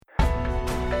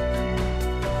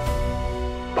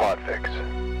Fix.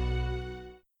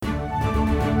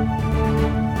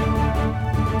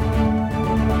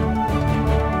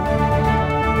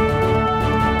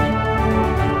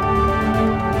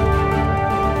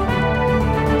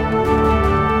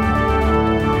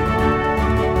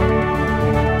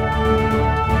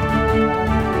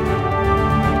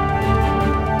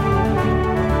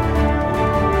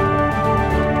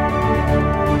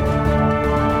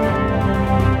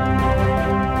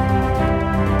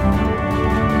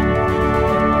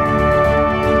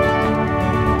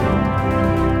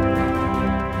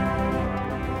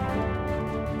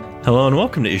 Hello and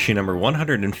welcome to issue number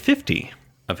 150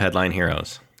 of Headline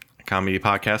Heroes, a comedy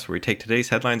podcast where we take today's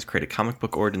headlines, create a comic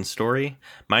book origin story.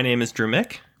 My name is Drew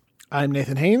Mick. I'm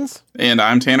Nathan Haynes. And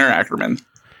I'm Tanner Ackerman.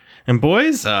 And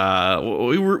boys,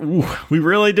 we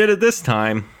really did it this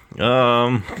time.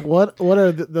 What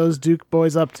are those Duke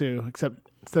boys up to? Except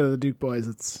instead of the Duke boys,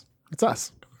 it's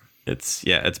us.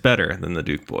 It's better than the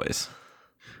Duke boys.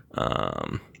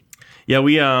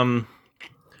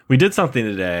 We did something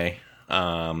today.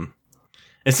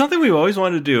 It's something we've always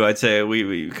wanted to do. I'd say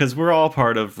because we're all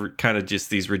part of kind of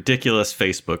just these ridiculous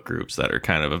Facebook groups that are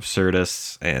kind of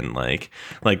absurdists, and like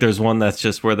there's one that's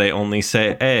just where they only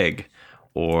say egg,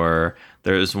 or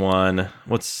there's one.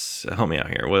 Help me out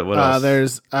here. What else?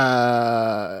 There's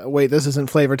wait, this isn't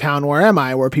Flavor Town. Where am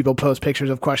I? Where people post pictures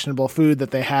of questionable food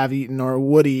that they have eaten or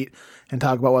would eat, and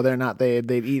talk about whether or not they'd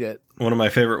eat it. One of my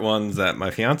favorite ones that my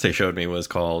fiance showed me was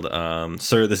called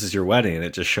Sir, This Is Your Wedding. And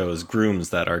it just shows grooms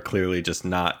that are clearly just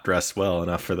not dressed well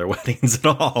enough for their weddings at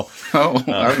all. Oh,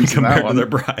 compared to their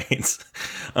brides.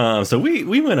 So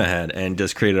we went ahead and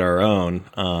just created our own.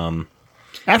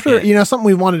 After, something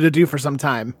we wanted to do for some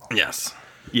time. Yes.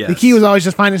 The key was always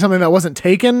just finding something that wasn't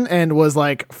taken and was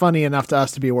like funny enough to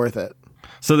us to be worth it.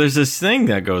 So there's this thing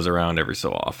that goes around every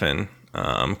so often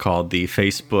called the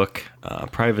Facebook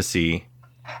privacy.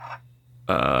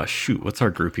 What's our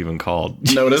group even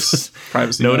called? Notice.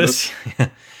 Privacy notice.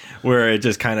 Where it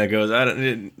just kind of goes.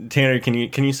 Tanner,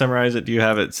 can you summarize it? Do you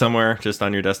have it somewhere just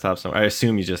on your desktop somewhere? I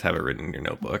assume you just have it written in your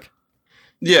notebook.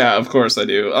 Yeah, of course I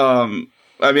do.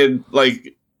 I mean,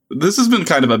 like, this has been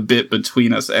kind of a bit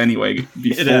between us anyway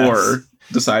before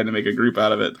deciding to make a group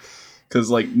out of it. Because,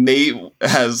 like, Nate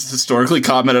has historically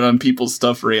commented on people's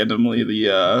stuff randomly.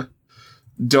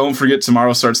 Don't forget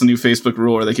tomorrow starts a new Facebook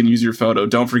rule where they can use your photo.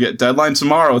 Don't forget deadline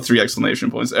tomorrow, 3 exclamation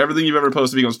points. Everything you've ever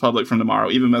posted becomes public from tomorrow,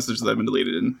 even messages that have been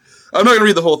deleted. And I'm not going to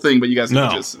read the whole thing, but you guys can the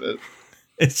gist of it.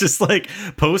 It's just like,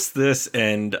 post this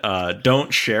and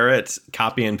don't share it,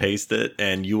 copy and paste it,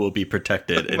 and you will be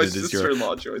protected. My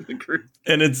sister-in-law joined the group.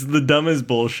 And it's the dumbest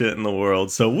bullshit in the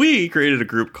world. So we created a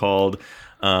group called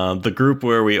the group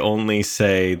where we only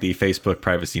say the Facebook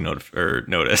privacy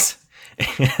notice.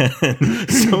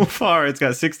 And so far, it's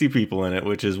got 60 people in it,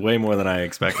 which is way more than I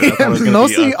expected. I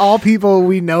mostly all people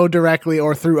we know directly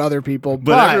or through other people.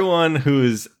 But everyone who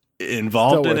is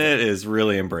involved in it is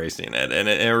really embracing it, and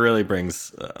it really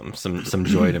brings some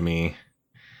joy to me.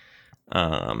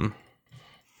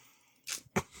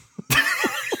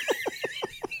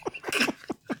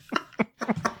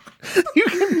 You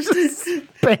can just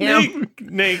spam.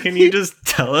 Nate, can you just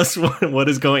tell us what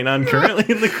is going on currently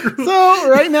in the group? So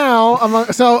right now,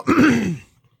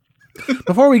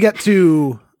 before we get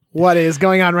to what is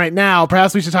going on right now,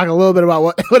 perhaps we should talk a little bit about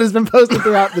what has been posted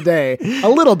throughout the day. A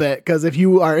little bit, because if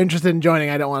you are interested in joining,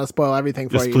 I don't want to spoil everything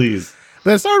for you. Please.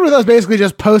 But it started with us basically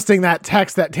just posting that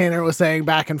text that Tanner was saying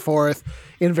back and forth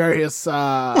in various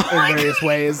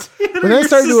ways. But then it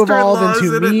started to evolve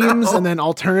into memes and then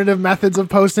alternative methods of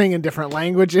posting in different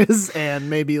languages and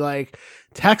maybe like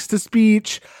text to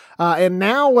speech. And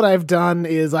now what I've done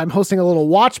is I'm hosting a little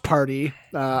watch party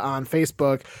on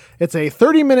Facebook. It's a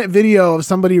 30-minute video of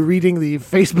somebody reading the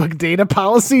Facebook data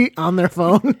policy on their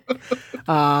phone.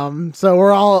 So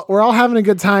we're all having a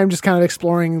good time, just kind of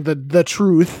exploring the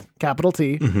truth, capital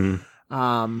T,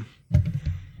 and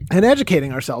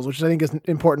educating ourselves, which I think is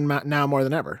important now more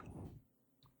than ever.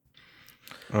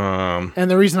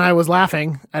 And the reason I was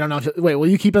laughing, I don't know. Will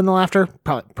you keep in the laughter?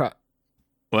 Probably.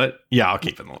 What? Yeah, I'll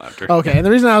keep in the laughter. Okay, and the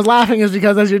reason I was laughing is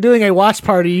because as you're doing a watch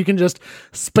party, you can just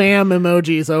spam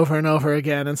emojis over and over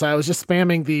again. And so I was just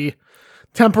spamming the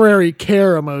temporary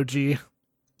care emoji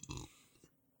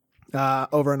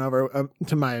over and over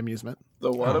to my amusement.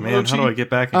 The what emoji? Man, how do I get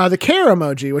back? The care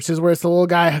emoji, which is where it's the little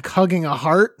guy hugging a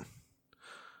heart.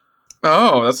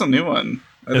 Oh, that's a new one.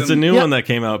 It's a new one that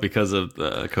came out because of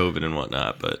COVID and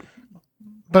whatnot, but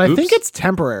I think it's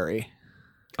temporary.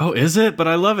 Oh, is it? But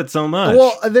I love it so much.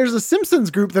 Well, there's a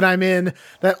Simpsons group that I'm in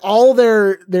that all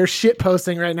their shit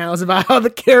posting right now is about how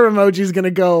the care emoji is going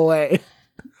to go away.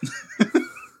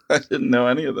 I didn't know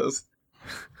any of this.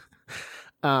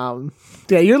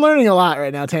 Yeah, you're learning a lot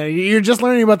right now, Tanner. You're just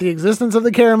learning about the existence of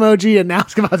the care emoji, and now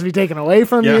it's about to be taken away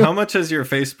from you. Yeah, how much has your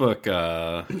Facebook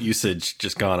usage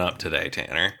just gone up today,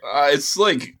 Tanner? It's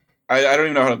like I don't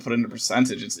even know how to put it into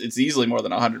percentage. It's easily more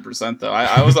than 100% though.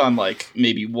 I was on like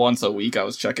maybe once a week. I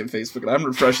was checking Facebook, and I'm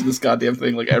refreshing this goddamn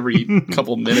thing like every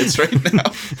couple minutes right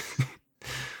now.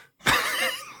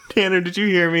 Tanner, did you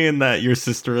hear me in that your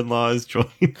sister-in-law has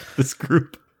joined this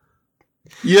group?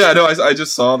 Yeah, no, I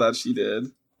just saw that she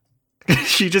did.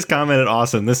 She just commented,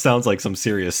 "Awesome. This sounds like some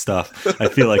serious stuff. I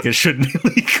feel like it shouldn't be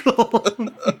legal."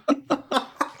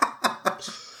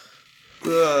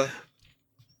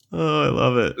 Oh, I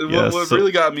love it. What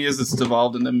really got me is it's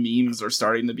devolved into memes are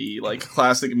starting to be like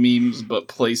classic memes, but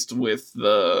placed with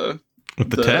the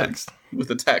text. With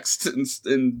the text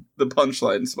in the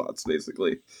punchline spots,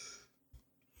 basically.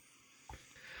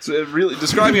 So it really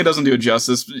describing it doesn't do it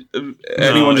justice.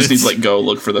 Anyone just needs to go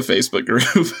look for the Facebook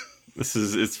group.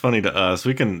 It's funny to us.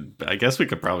 I guess we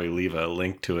could probably leave a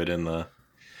link to it in the.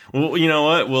 Well, you know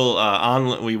what?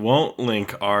 We won't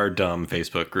link our dumb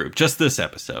Facebook group, just this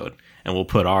episode, and we'll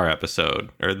put our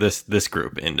episode or this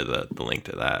group into the link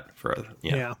to that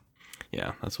yeah.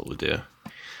 That's what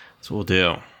we'll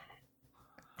do.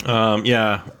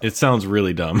 Yeah, it sounds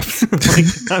really dumb,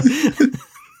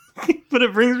 but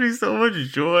it brings me so much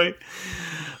joy.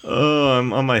 Oh,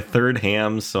 I'm on my third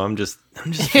ham, so I'm just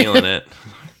feeling it,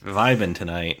 vibing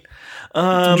tonight.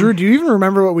 Drew, do you even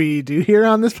remember what we do here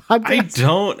on this podcast? I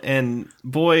don't, and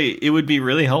boy, it would be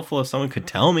really helpful if someone could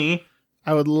tell me.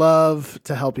 I would love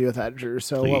to help you with that, Drew.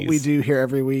 So Please. What we do here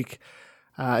every week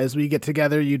is we get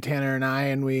together, you, Tanner, and I,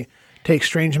 and we take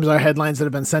strange and bizarre headlines that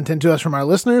have been sent in to us from our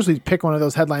listeners. We pick one of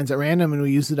those headlines at random, and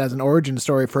we use it as an origin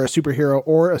story for a superhero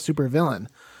or a supervillain.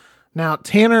 Now,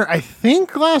 Tanner, I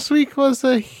think last week was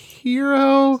a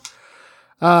hero.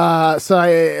 What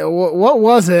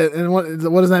was it, and what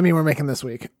does that mean we're making this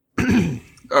week?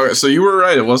 Okay, so you were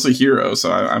right. It was a hero,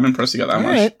 so I'm impressed you got that All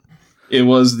much. Right. It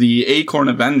was the Acorn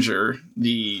Avenger,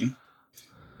 the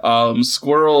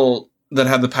squirrel that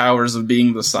had the powers of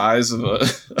being the size of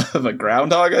a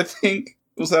groundhog, I think,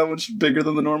 was how much bigger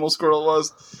than the normal squirrel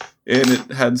was. And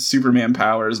it had Superman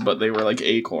powers, but they were like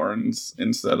acorns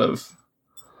instead of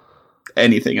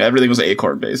anything. Everything was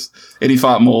acorn based. And he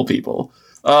fought mole people.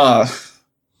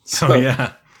 So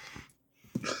yeah.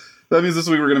 That means this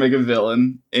week we're going to make a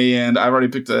villain. And I've already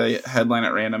picked a headline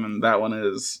at random, and that one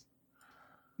is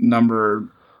number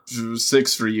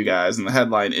 6 for you guys. And the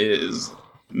headline is,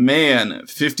 Man,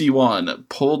 51,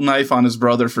 pulled knife on his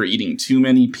brother for eating too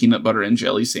many peanut butter and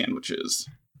jelly sandwiches.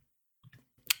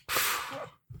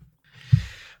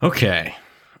 Okay.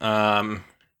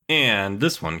 And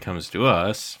this one comes to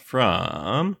us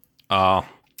from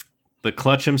the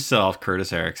Clutch himself,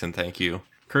 Curtis Erickson. Thank you.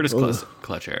 Curtis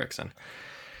Clutch Erickson.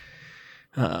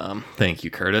 Thank you,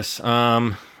 Curtis.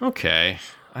 Okay.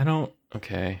 I don't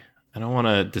want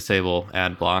to disable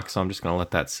ad block, so I'm just going to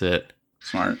let that sit.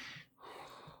 Smart.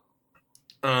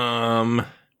 All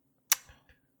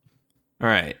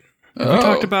right. Have we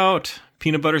talked about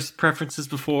peanut butter preferences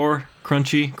before?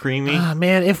 Crunchy, creamy?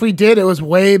 Man, if we did, it was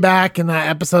way back in that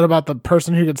episode about the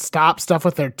person who could stop stuff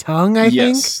with their tongue, I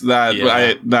think. Yes, but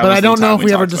I don't know if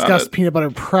we ever discussed peanut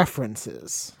butter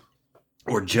preferences.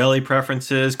 Or jelly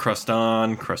preferences, crust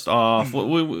on, crust off.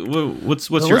 What's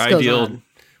your ideal?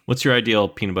 What's your ideal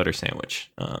peanut butter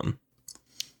sandwich?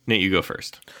 Nate, you go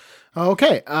first.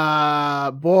 Okay,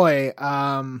 boy,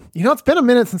 it's been a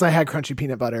minute since I had crunchy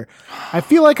peanut butter. I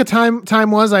feel like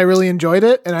time was I really enjoyed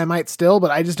it, and I might still,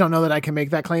 but I just don't know that I can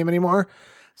make that claim anymore.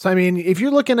 So, I mean, if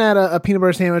you're looking at a peanut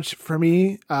butter sandwich for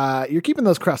me, you're keeping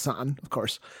those crusts on, of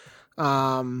course.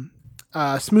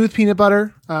 Smooth peanut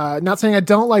butter. Not saying I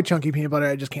don't like chunky peanut butter.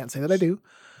 I just can't say that I do.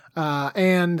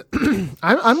 And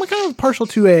I'm kind of partial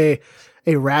to a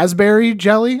raspberry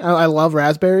jelly. I love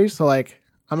raspberries, so like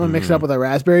I'm gonna mix it up with a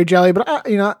raspberry jelly. But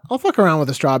I'll fuck around with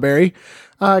a strawberry.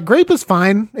 Grape is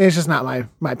fine. It's just not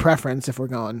my preference if we're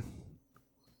going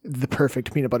the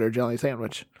perfect peanut butter jelly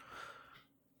sandwich.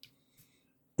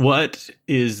 What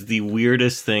is the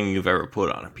weirdest thing you've ever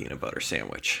put on a peanut butter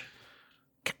sandwich?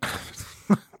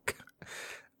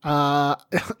 I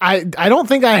don't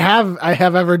think I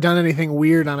have ever done anything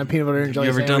weird on a peanut butter and jelly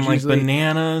sandwich. You ever done like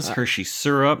bananas, Hershey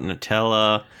syrup,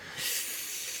 Nutella?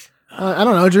 I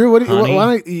don't know, Drew.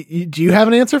 Do you have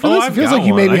an answer for this? It feels like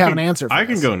you maybe have an answer for this. I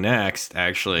can go next,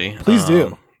 actually. Please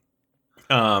do.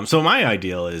 So my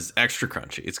ideal is extra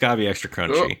crunchy. It's gotta be extra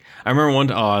crunchy. I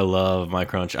remember I love my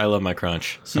crunch. I love my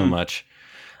crunch so much.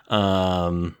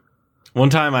 One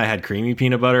time I had creamy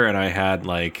peanut butter and I had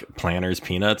like Planters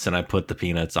peanuts and I put the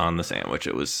peanuts on the sandwich.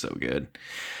 It was so good.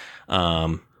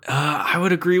 I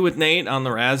would agree with Nate on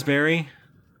the raspberry.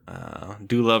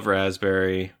 Do love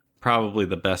raspberry. Probably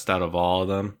the best out of all of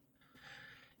them.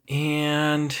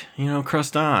 And,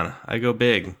 crust on. I go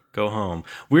big. Go home.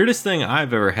 Weirdest thing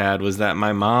I've ever had was that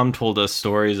my mom told us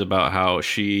stories about how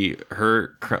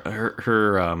her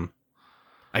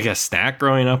I guess snack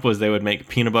growing up was they would make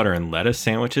peanut butter and lettuce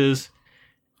sandwiches.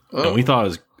 Oh. And we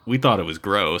thought it was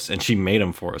gross, and she made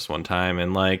them for us one time,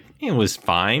 and it was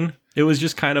fine. It was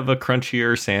just kind of a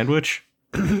crunchier sandwich.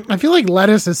 I feel like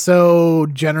lettuce is so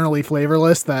generally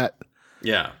flavorless that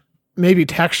maybe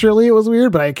texturally it was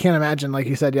weird, but I can't imagine, like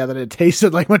you said, that it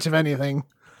tasted like much of anything.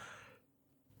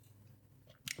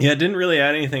 Yeah, it didn't really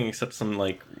add anything except some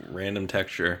random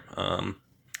texture.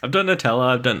 I've done Nutella.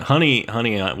 I've done honey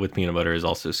with peanut butter is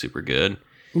also super good.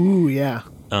 Ooh, yeah.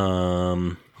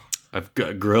 I've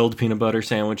got grilled peanut butter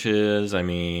sandwiches. I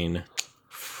mean,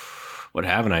 what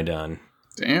haven't I done?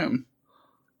 Damn.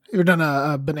 You ever done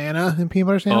a banana and peanut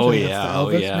butter sandwich? Oh, yeah.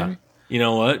 Elvis, yeah. Maybe? You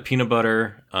know what? Peanut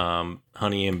butter,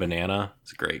 honey, and banana.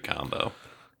 It's a great combo.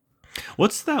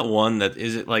 What's that one that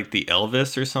is it like the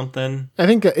Elvis or something? I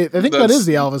think that is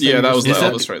the Elvis. Yeah, that was the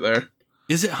Elvis right there.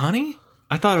 Is it honey?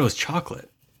 I thought it was chocolate.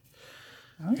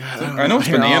 I know it's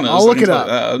bananas. I'll look it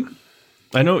up. Like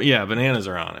I know, bananas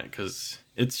are on it because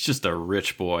it's just a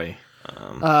rich boy.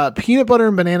 Peanut butter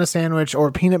and banana sandwich,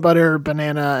 or peanut butter,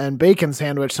 banana, and bacon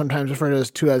sandwich, sometimes referred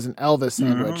to as an Elvis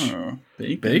sandwich.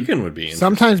 Bacon would be interesting.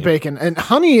 Sometimes bacon. And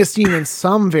honey is seen in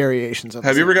some variations of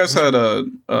Have you ever guys had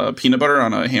a peanut butter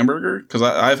on a hamburger? Because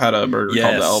I've had a burger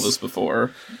called the Elvis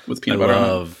before with peanut butter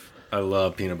on it. I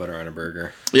love peanut butter on a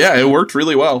burger. Yeah, it worked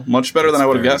really well. Much better than I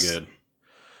would have guessed. Good.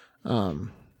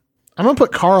 I'm gonna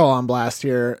put Carl on blast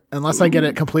here, unless I get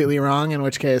it completely wrong, in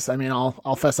which case, I mean,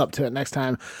 I'll fess up to it next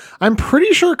time. I'm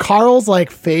pretty sure Carl's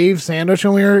fave sandwich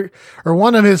or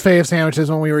one of his fave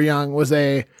sandwiches when we were young was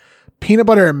a peanut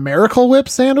butter Miracle Whip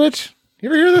sandwich. You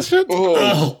ever hear this shit?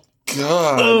 Oh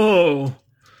God. Oh.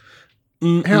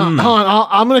 Hang on,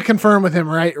 I'm gonna confirm with him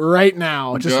right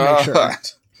now, just to make sure.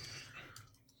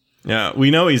 Yeah, we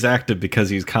know he's active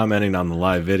because he's commenting on the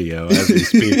live video as we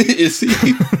speak. Is he?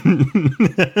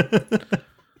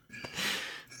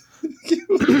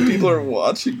 People are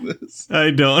watching this. I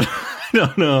don't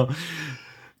know.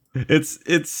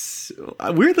 It's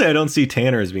weirdly I don't see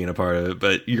Tanner as being a part of it,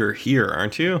 but you're here,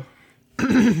 aren't you?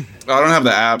 I don't have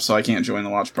the app, so I can't join the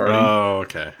watch party. Oh,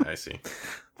 okay, I see.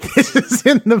 This is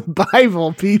in the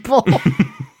Bible, people.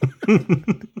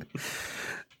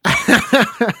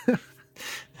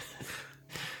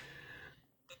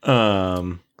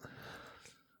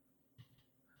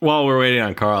 While we're waiting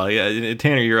on Carl,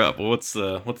 Tanner, you're up. What's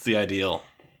the ideal?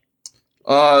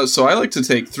 So I like to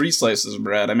take 3 slices of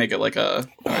bread. I make it like a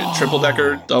triple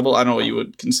decker, double. I don't know what you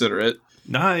would consider it.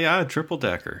 Nah, yeah, triple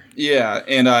decker. Yeah,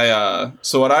 and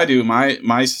so what I do, my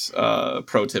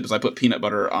pro tip is I put peanut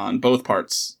butter on both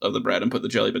parts of the bread and put the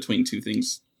jelly between 2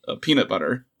 things of peanut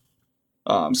butter.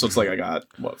 So it's like I got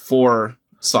 4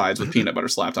 sides with peanut butter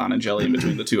slapped on and jelly in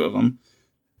between the 2 of them.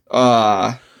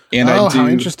 And how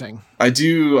interesting. I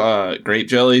do grape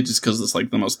jelly just because it's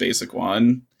the most basic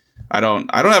one. I don't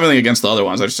have anything against the other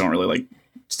ones. I just don't really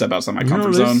step outside my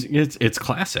comfort zone. It's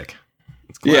classic.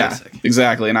 It's classic. Yeah,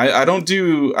 exactly. And I don't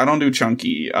do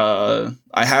chunky. I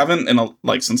haven't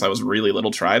since I was really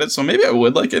little tried it, so maybe I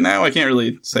would like it now. I can't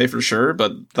really say for sure,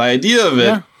 but the idea of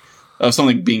it of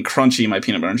something being crunchy in my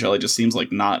peanut butter and jelly just seems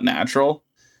not natural.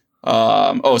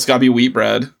 It's gotta be wheat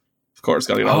bread. Of course,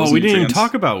 gotta get all those we didn't nutrients. Even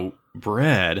talk about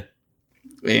bread.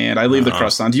 And I leave the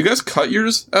crust on. Do you guys cut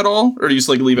yours at all, or do you just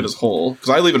leave it as whole? Because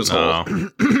I leave it as whole. I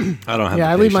don't have. Yeah,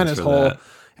 I leave mine as whole. That.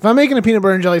 If I'm making a peanut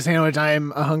butter and jelly sandwich,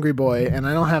 I'm a hungry boy, and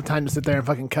I don't have time to sit there and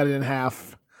fucking cut it in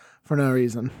half for no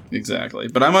reason. Exactly,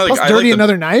 but I'm Plus, dirty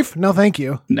another knife? No, thank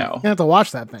you. No, you have to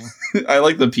watch that thing. I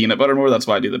like the peanut butter more. That's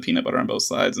why I do the peanut butter on both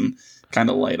sides and kind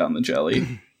of light on the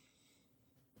jelly.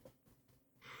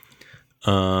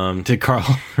 Did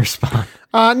Carl respond?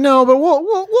 No, but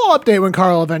we'll update when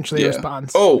Carl eventually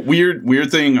responds. Oh, weird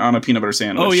thing on a peanut butter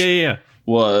sandwich. Oh yeah.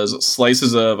 Was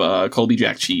slices of Colby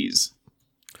Jack cheese.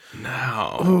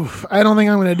 No. Oof, I don't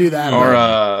think I'm going to do that.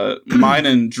 Or mine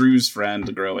and Drew's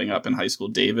friend growing up in high school,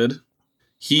 David.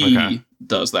 He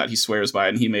does that. He swears by it,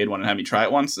 and he made one and had me try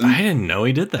it once. And I didn't know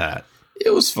he did that.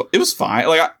 It was fine.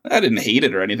 I didn't hate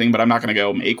it or anything, but I'm not going to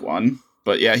go make one.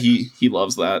 But yeah, he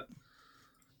loves that.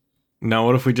 Now,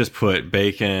 what if we just put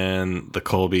bacon, the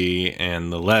Colby,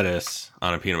 and the lettuce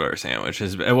on a peanut butter sandwich?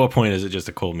 At what point is it just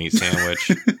a cold meat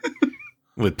sandwich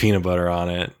with peanut butter on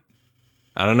it?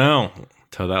 I don't know.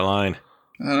 Toe that line.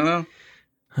 I don't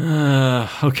know.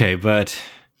 Okay, but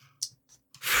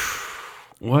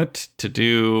what to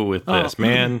do with this,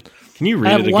 man. Can you read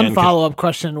I have it again? one follow-up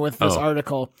question with this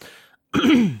article.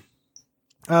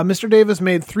 Mr. Davis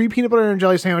made 3 peanut butter and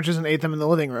jelly sandwiches and ate them in the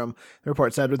living room. The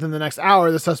report said within the next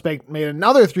hour, the suspect made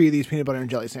another 3 of these peanut butter and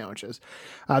jelly sandwiches.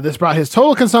 This brought his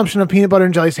total consumption of peanut butter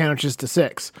and jelly sandwiches to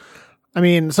 6. I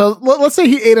mean, so let's say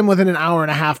he ate them within an hour and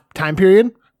a half time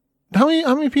period. How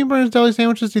many peanut butter and jelly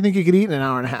sandwiches do you think you could eat in an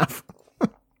hour and a half?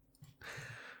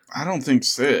 I don't think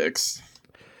 6.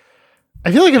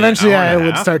 I feel like eventually I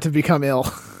would start to become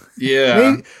ill. Yeah.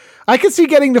 Maybe, I could see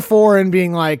getting to 4 and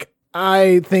being like,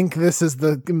 I think this is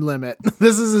the limit.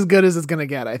 This is as good as it's going to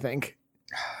get, I think.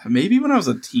 Maybe when I was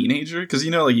a teenager, because,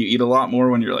 you eat a lot more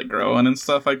when you're, growing and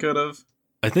stuff, I could have.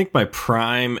 I think my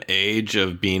prime age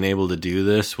of being able to do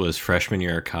this was freshman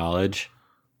year of college.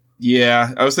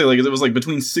 Yeah, I would say, it was,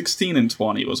 between 16 and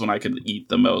 20 was when I could eat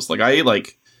the most. I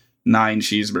ate, 9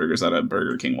 cheeseburgers at a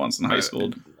Burger King once in high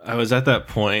school. I was at that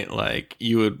point, I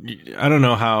don't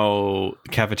know how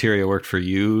cafeteria worked for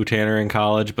you, Tanner, in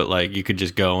college, but you could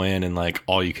just go in and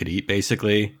all you could eat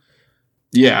basically.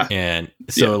 Yeah. And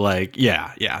so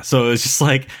yeah. So it's just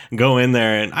go in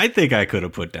there, and I think I could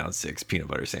have put down 6 peanut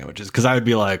butter sandwiches because I would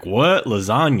be like, what?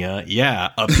 Lasagna?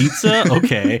 Yeah. A pizza?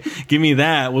 Okay. Give me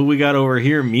that. What we got over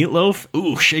here? Meatloaf?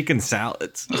 Ooh, shaken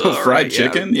salads. Fried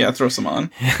chicken? Yeah, throw some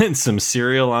on. And some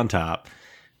cereal on top.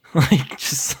 I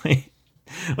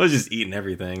was just eating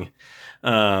everything.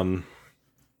 That's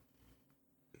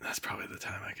probably the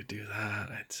time I could do that,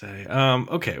 I'd say.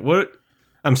 Okay, what?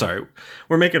 I'm sorry.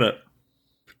 We're making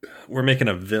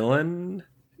a villain?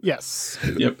 Yes.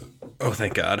 Yep. Oh,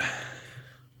 thank God.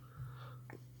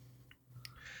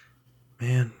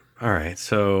 Man. All right,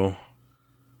 so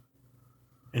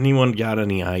anyone got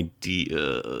any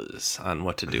ideas on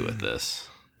what to do with this?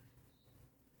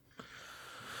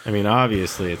 I mean,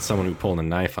 obviously, it's someone who pulled a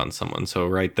knife on someone, so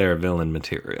right there, villain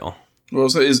material. Well,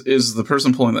 so is the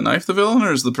person pulling the knife the villain,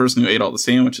 or is the person who ate all the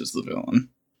sandwiches the villain?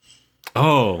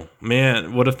 Oh,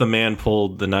 man. What if the man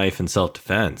pulled the knife in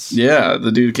self-defense? Yeah,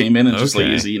 the dude came in and just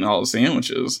he's eating all the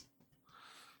sandwiches.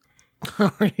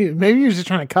 Maybe he was just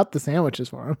trying to cut the sandwiches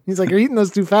for him. He's like, you're eating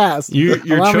those too fast. You're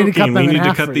choking. We need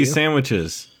to cut these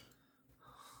sandwiches.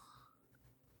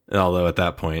 Although at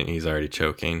that point, he's already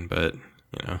choking, but,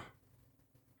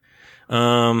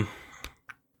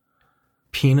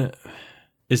 peanut.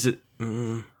 Is it...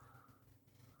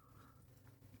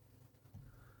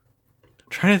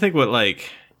 Trying to think what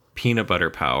peanut butter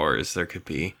powers there could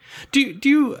be. Do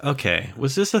you okay?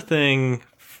 Was this a thing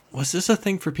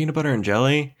for peanut butter and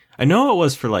jelly? I know it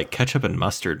was for ketchup and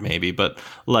mustard maybe, but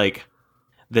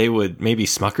they would maybe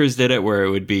Smucker's did it where it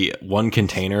would be one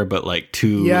container but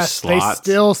 2 slots. They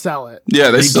still sell it.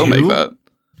 Yeah, they still make that.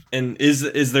 And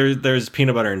there's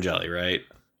peanut butter and jelly, right?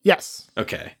 Yes.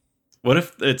 Okay. What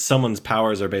if it's someone's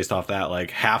powers are based off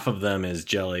that? Half of them is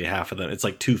jelly, half of them it's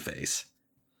like Two-Face.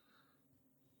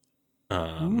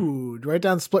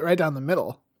 Split right down the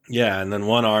middle. Yeah, and then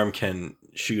one arm can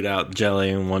shoot out jelly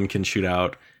and one can shoot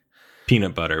out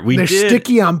peanut butter. They're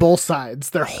sticky on both sides.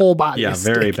 Their whole body is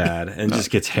sticky. Very bad. And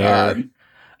just gets hair.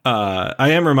 I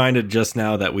am reminded just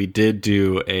now that we did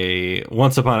do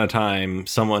once upon a time,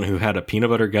 someone who had a peanut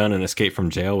butter gun and escaped from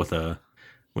jail with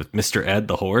Mr. Ed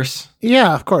the horse.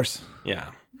 Yeah, of course.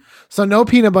 Yeah. So no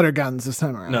peanut butter guns this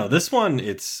time around. No, this one,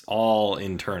 it's all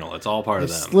internal. It's all part of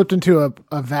them. Slipped into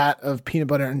a vat of peanut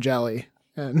butter and jelly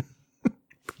and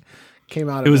came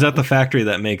out. It was at the factory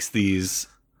that makes these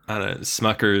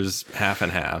Smucker's half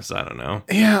and halves. I don't know.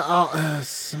 Yeah,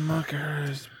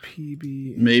 Smucker's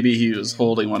PB. Maybe he was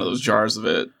holding one of those jars of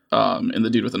it, and the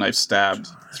dude with the knife stabbed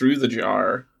through the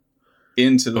jar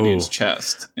into the dude's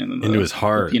chest, and then into his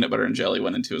heart. The peanut butter and jelly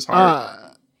went into his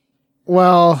heart.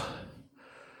 Well.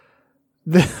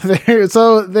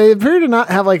 So they appear to not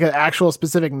have an actual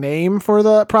specific name for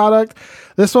the product.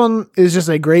 This one is just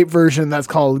a grape version that's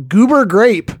called Goober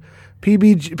Grape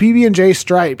PB&J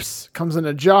Stripes. Comes in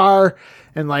a jar,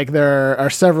 and there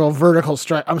are several vertical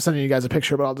stripes. I'm sending you guys a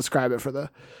picture, but I'll describe it for the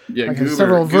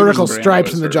several vertical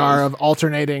stripes in the jar of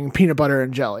alternating peanut butter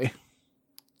and jelly.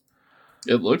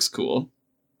 It looks cool.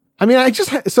 I mean, I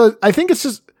think it's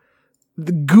just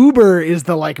the Goober is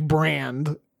the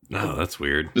brand. Oh, that's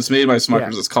weird. It's made by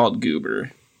Smucker's. Yeah. It's called Goober.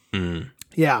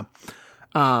 Yeah.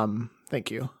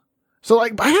 Thank you. So, I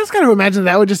just gotta imagine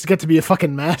that would just get to be a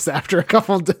fucking mess after a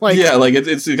couple. Yeah,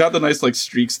 it's got the nice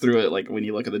streaks through it, when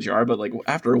you look at the jar. But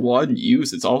after one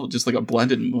use, it's all just a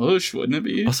blended mush, wouldn't it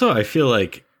be? Also, I feel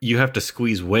like you have to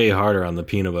squeeze way harder on the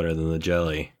peanut butter than the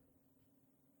jelly.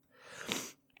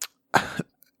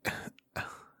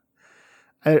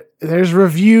 There's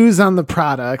reviews on the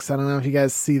products. I don't know if you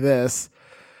guys see this.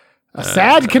 A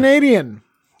sad Canadian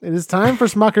It is time for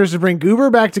Smuckers to bring Goober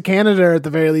back to Canada, or at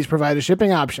the very least provide a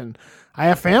shipping option. I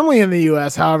have family in the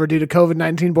U.S., however, due to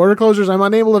COVID-19 border closures, I'm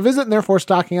unable to visit and therefore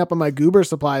stocking up on my Goober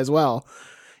supply as well.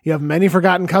 You have many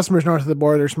forgotten customers north of the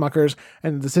border, Smuckers,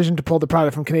 and the decision to pull the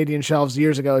product from Canadian shelves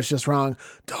years ago is just wrong.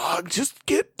 Dog, just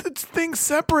get the thing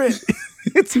separate.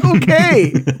 It's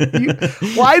okay.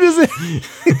 Why does it?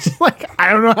 It's like,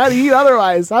 I don't know how to eat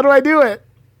otherwise. How do I do it?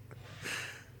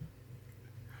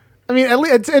 I mean,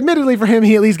 admittedly for him,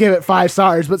 he at least gave it 5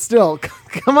 stars, but still,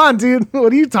 come on, dude.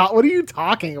 What are you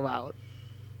talking about?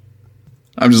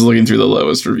 I'm just looking through the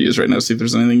lowest reviews right now, see if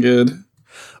there's anything good.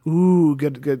 Ooh,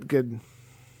 good.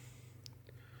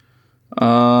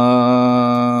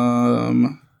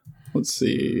 Let's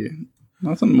see.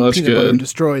 Nothing much Peanut butter good.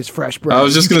 destroys fresh bread. I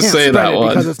was just going to say that one.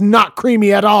 Because it's not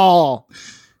creamy at all.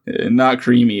 Not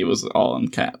creamy. It was all in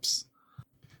caps.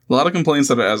 A lot of complaints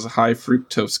that it has high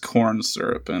fructose corn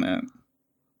syrup in it.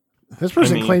 This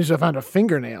person claims to have found a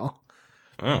fingernail.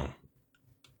 Oh.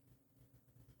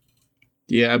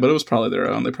 Yeah, but it was probably their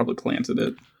own. They probably planted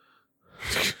it.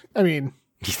 I mean...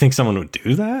 Do you think someone would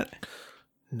do that?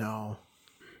 No.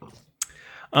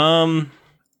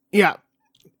 Yeah.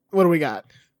 What do we got?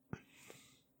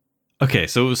 Okay,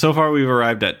 so far we've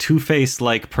arrived at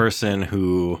Two-Face-like person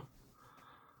who...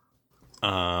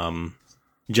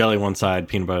 jelly one side,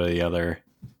 peanut butter the other.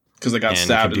 Because they got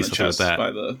stabbed in the chest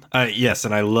by the... yes,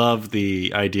 and I love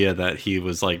the idea that he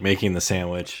was like making the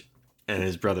sandwich and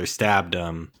his brother stabbed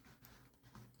him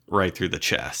right through the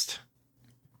chest.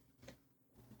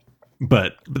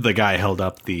 But the guy held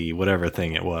up the whatever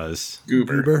thing it was.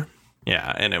 Goober.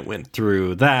 Yeah, and it went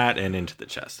through that and into the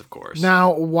chest, of course.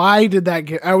 Now, why did that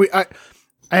get...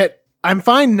 I'm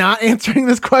fine not answering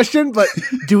this question, but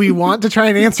do we want to try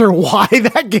and answer why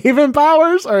that gave him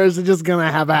powers, or is it just going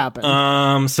to have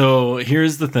happen? So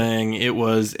here's the thing. It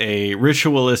was a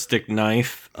ritualistic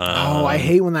knife. I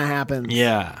hate when that happens.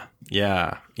 Yeah.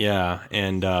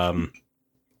 And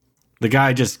the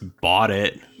guy just bought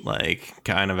it, like,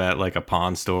 kind of at, like, a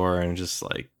pawn store and just,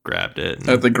 like, grabbed it.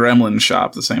 At the Gremlin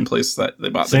shop, the same place that they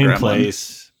bought the Gremlin. Same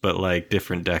place, but, like,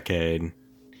 different decade.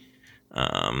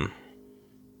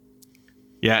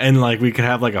 Yeah, and like we could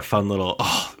have like a fun little,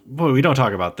 oh boy, we don't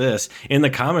talk about this. In the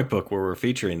comic book where we're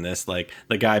featuring this, like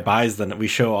the guy buys we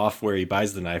show off where he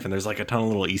buys the knife and there's like a ton of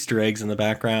little Easter eggs in the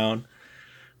background.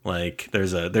 Like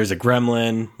there's a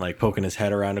gremlin like poking his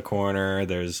head around a corner.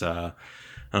 There's I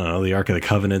don't know, the Ark of the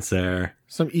Covenant's there.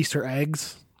 Some Easter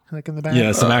eggs like in the back.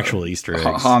 Yeah, some actual Easter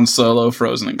eggs. Han Solo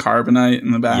frozen in carbonite in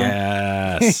the back.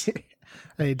 Yes.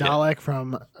 A Dalek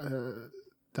from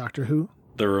Doctor Who.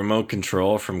 The remote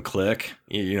control from Click,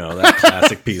 you know, that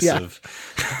classic piece of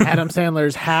Adam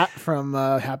Sandler's hat from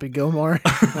Happy Gilmore.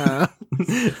 A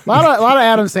lot of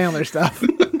Adam Sandler stuff.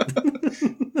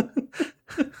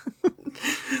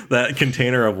 That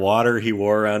container of water he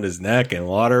wore around his neck and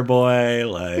Waterboy,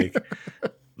 like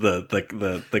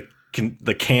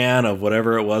the can of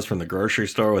whatever it was from the grocery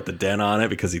store with the dent on it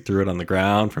because he threw it on the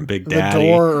ground from Big Daddy. The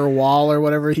door or wall or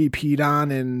whatever he peed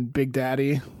on in Big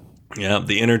Daddy. Yeah,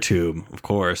 the inner tube, of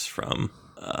course, from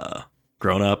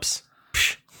Grown Ups.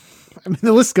 I mean,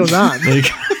 the list goes on.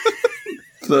 Like,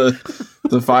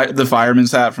 the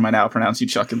fireman's hat from I Now Pronounce You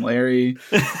Chuck and Larry.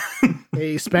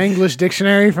 A Spanglish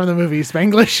dictionary from the movie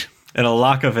Spanglish. And a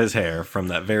lock of his hair from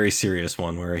that very serious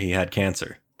one where he had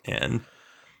cancer. And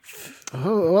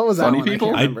what was that? Funny one?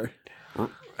 People? I can't remember.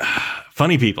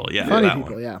 Funny People, yeah. Funny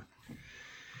People, yeah.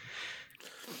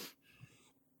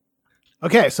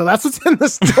 Okay, so that's what's in the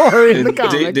story in the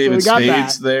comic. David so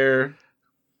Spade's there.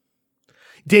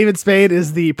 David Spade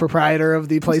is the proprietor of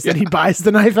the place that he buys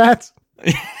the knife at.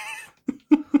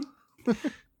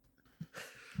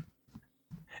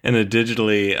 And a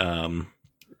digitally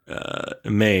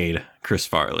made Chris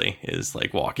Farley is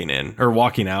like walking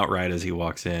out right as he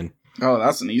walks in. Oh,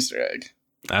 that's an Easter egg.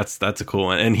 That's a cool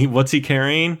one. And what's he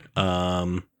carrying?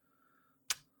 A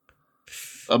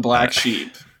black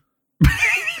sheep.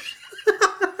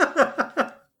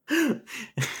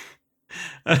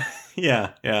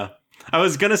 Yeah. I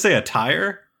was gonna say a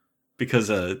tire because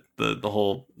the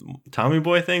whole Tommy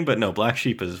Boy thing, but no, Black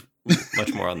Sheep is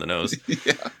much more on the nose.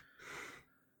 Yeah.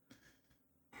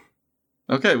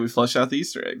 Okay, we flushed out the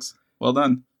Easter eggs. Well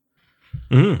done.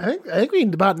 Mm-hmm. I think we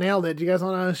about nailed it. Do you guys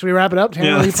want to? Should we wrap it up?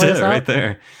 Yeah, that's it right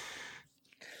there.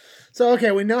 So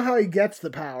okay, we know how he gets the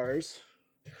powers.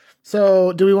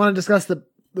 So do we want to discuss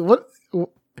what?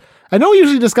 I know we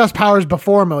usually discuss powers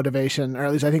before motivation, or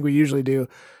at least I think we usually do.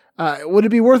 Would it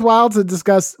be worthwhile to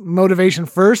discuss motivation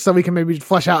first so we can maybe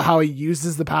flesh out how he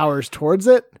uses the powers towards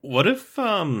it? What if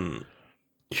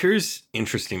Here's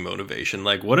interesting motivation.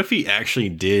 Like, what if he actually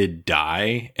did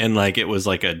die and like it was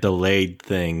like a delayed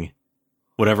thing?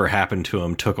 Whatever happened to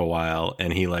him took a while,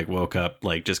 and he like woke up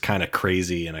like just kind of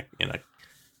crazy in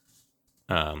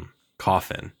a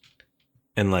coffin,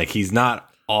 and like he's not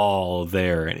all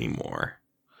there anymore.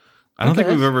 I don't think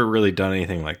we've ever really done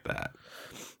anything like that.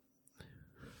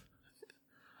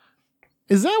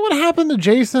 Is that what happened to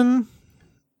Jason?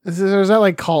 Is that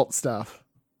like cult stuff?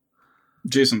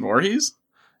 Jason Voorhees?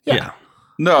 Yeah.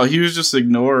 No, he was just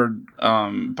ignored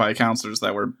by counselors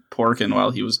that were porking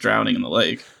while he was drowning in the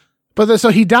lake. But so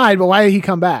he died, but why did he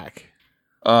come back?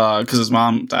 Because his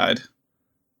mom died.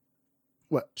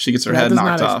 What? She gets her head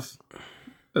knocked off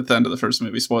at the end of the first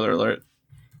movie. Spoiler alert.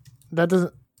 That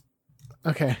doesn't...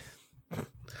 Okay.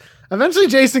 Eventually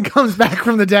Jason comes back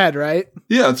from the dead, right?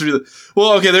 Yeah,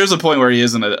 well, okay, there's a point where he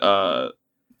is in a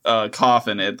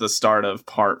coffin at the start of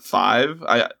part 5.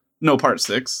 Part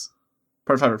 6.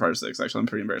 Part 5 or part 6, actually. I'm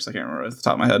pretty embarrassed. I can't remember off the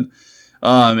top of my head.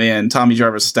 And Tommy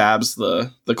Jarvis stabs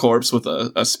the corpse with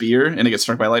a spear, and it gets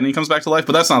struck by lightning. He comes back to life,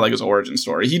 but that's not like his origin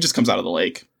story. He just comes out of the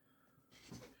lake.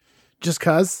 Just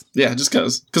cuz? Yeah, just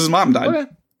cuz. Because his mom died.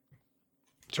 Okay.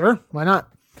 Sure, why not?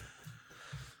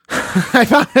 I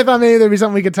thought maybe there'd be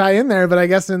something we could tie in there, but I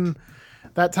guess in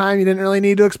that time you didn't really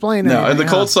need to explain it. No, and the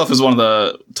cult stuff is one of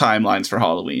the timelines for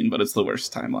Halloween, but it's the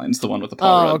worst timeline. It's the one with the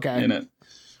Paul Rudd in it.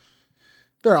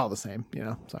 They're all the same,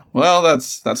 so. Well,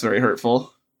 that's very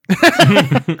hurtful.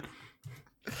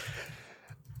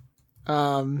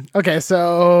 Okay,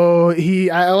 so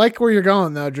I like where you're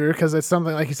going though, Drew, because it's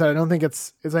something like you said. I don't think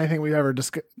it's anything we've ever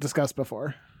discussed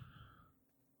before.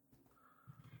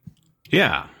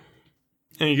 Yeah,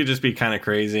 and you could just be kind of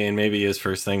crazy, and maybe his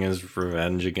first thing is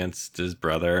revenge against his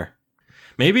brother.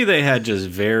 Maybe they had just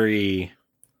very,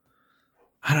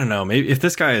 I don't know. Maybe if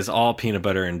this guy is all peanut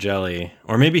butter and jelly,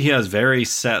 or maybe he has very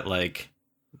set like,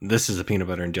 this is a peanut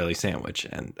butter and jelly sandwich,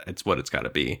 and it's what it's got to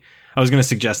be. I was going to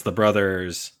suggest the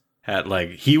brothers had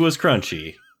like, he was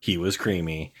crunchy, he was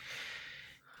creamy,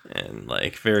 and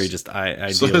like very just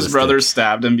idealistic. So his brother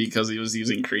stabbed him because he was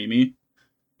using creamy?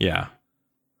 Yeah.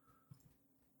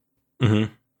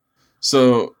 Mm-hmm.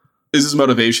 So is his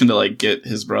motivation to like get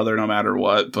his brother no matter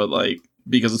what, but like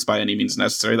because it's by any means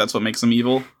necessary, that's what makes him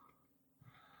evil?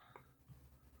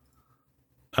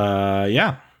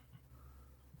 Yeah.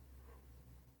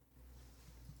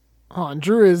 Oh, and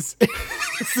Drew is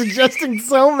suggesting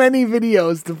so many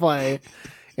videos to play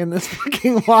in this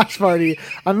fucking watch party.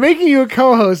 I'm making you a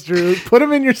co-host, Drew. Put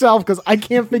them in yourself because I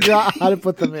can't figure out how to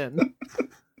put them in.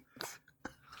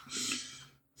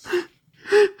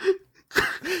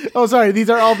 Oh, sorry. These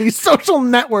are all these social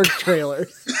network trailers.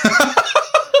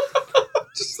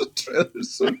 Just the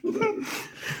trailers. Social network.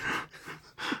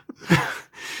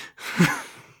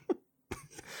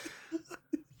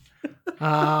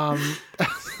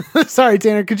 Sorry,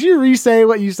 Tanner. Could you re-say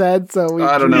what you said?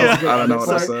 I don't know. Yeah. I don't know what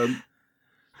I said.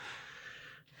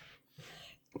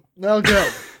 Well,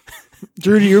 good.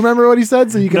 Drew, do you remember what he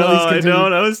said? So you can at least continue. I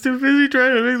don't. I was too busy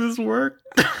trying to make this work.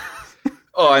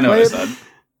 Oh, I know what I said.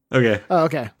 Okay. Oh,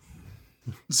 okay.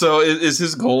 So is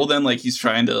his goal then like he's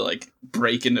trying to like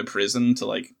break into prison to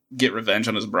like get revenge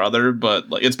on his brother, but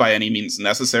like it's by any means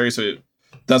necessary. So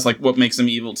that's like what makes him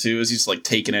evil too. Is he's like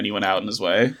taking anyone out in his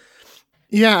way?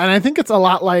 Yeah, and I think it's a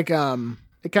lot like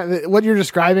what you're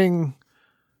describing.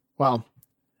 Well,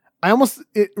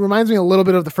 it reminds me a little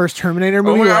bit of the first Terminator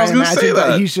movie. I was going to say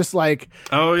that he's just like,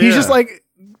 he's just like,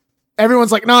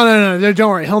 everyone's like, no, don't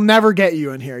worry, he'll never get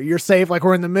you in here. You're safe. Like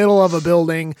we're in the middle of a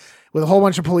building with a whole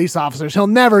bunch of police officers. He'll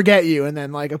never get you. And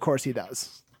then like, of course he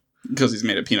does. Because he's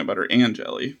made of peanut butter and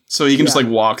jelly. So he can just like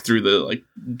walk through the like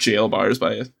jail bars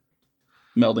by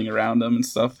melding around them and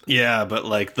stuff. Yeah, but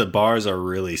like the bars are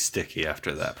really sticky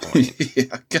after that point.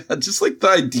 Yeah, God, just like the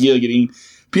idea of getting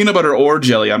peanut butter or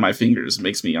jelly on my fingers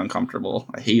makes me uncomfortable.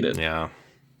 I hate it. Yeah.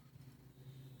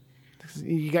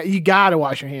 You got to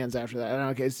wash your hands after that.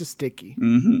 Okay, it's just sticky.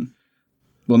 Mm-hmm.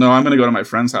 Well, no, I'm going to go to my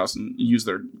friend's house and use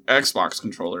their Xbox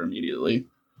controller immediately.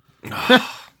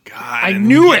 Oh, God. I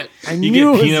knew it. You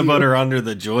get peanut butter under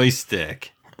the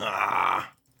joystick.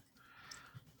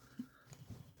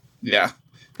 Yeah.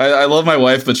 I love my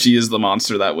wife, but she is the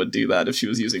monster that would do that if she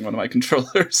was using one of my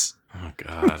controllers. Oh,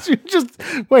 God.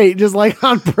 just like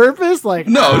on purpose? Like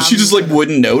no, she just like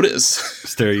wouldn't notice.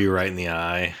 Stare you right in the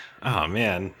eye. Oh,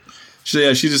 man.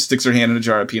 She just sticks her hand in a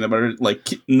jar of peanut butter, like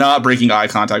not breaking eye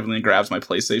contact when he grabs my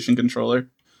PlayStation controller.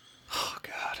 Oh,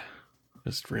 God.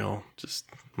 Just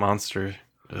monster.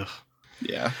 Ugh.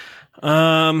 Yeah.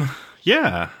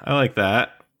 Yeah, I like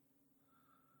that.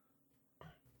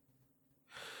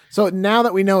 So now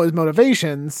that we know his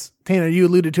motivations, Tanner, you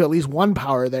alluded to at least one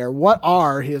power there. What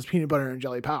are his peanut butter and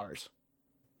jelly powers?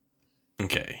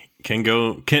 Okay.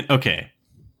 Okay.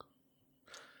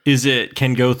 Is it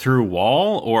can go through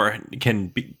wall or can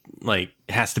be like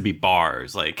has to be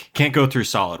bars? Like can't go through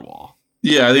solid wall.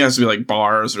 Yeah, I think it has to be like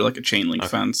bars or like a chain link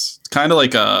fence. It's kind of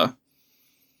like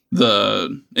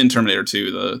the in Terminator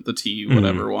 2, the T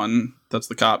whatever one. That's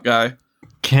the cop guy.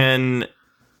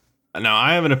 Now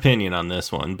I have an opinion on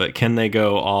this one, but can they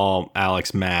go all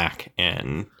Alex Mack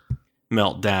and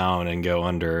melt down and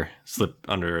slip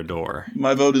under a door?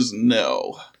 My vote is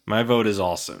no. My vote is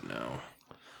also no.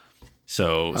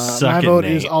 So my vote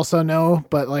is also no,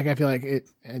 but like I feel like it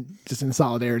just in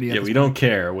solidarity. Yeah, we don't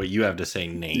care what you have to say,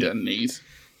 Nate. Yeah, Nate.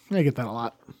 I get that a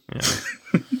lot. Yeah.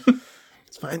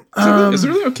 It's fine. Is it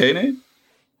really okay, Nate?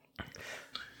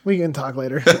 We can talk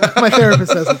later. My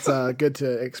therapist says it's good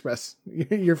to express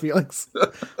your feelings.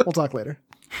 We'll talk later.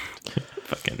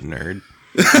 Fucking nerd.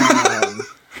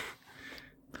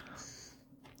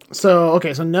 So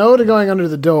no to going under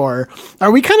the door.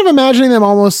 Are we kind of imagining them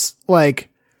almost like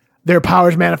their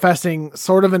powers manifesting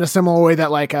sort of in a similar way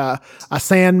that like a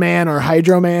Sandman or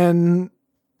Hydro Man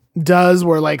does,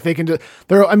 where like they can do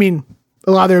a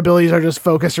lot of their abilities are just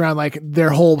focused around like their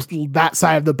whole that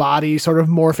side of the body sort of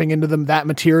morphing into that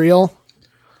material.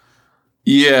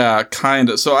 Yeah, kind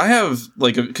of. So I have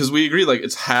like, because we agree like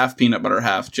it's half peanut butter,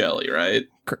 half jelly, right?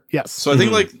 Yes. So I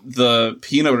think like the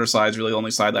peanut butter side is really the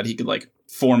only side that he could like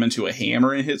form into a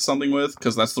hammer and hit something with,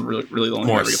 because that's the really the only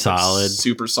more way solid, like,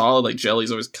 super solid. Like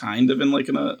jelly's always kind of in like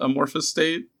an amorphous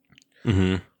state.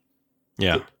 Mm-hmm.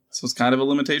 Yeah. So it's kind of a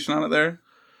limitation on it there.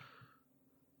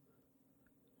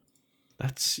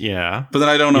 That's yeah. But then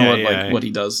I don't know what he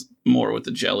does more with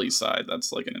the jelly side.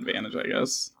 That's like an advantage, I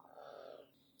guess.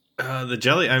 The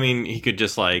jelly. I mean, he could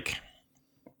just like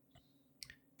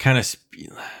kind of.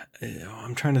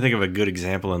 I'm trying to think of a good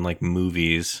example in like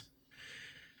movies.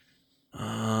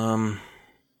 I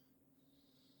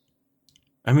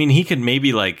mean, he could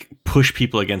maybe like push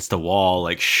people against a wall,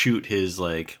 like shoot his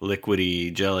like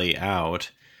liquidy jelly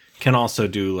out. Can also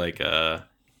do like a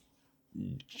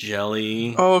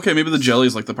jelly. Oh, okay. Maybe the jelly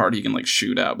is like the part he can like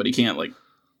shoot out, but he can't like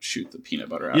shoot the peanut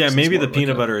butter out. Yeah, maybe the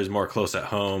peanut butter is more close at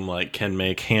home, like can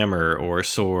make hammer or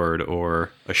sword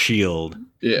or a shield.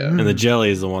 Yeah. And the jelly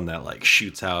is the one that like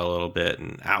shoots out a little bit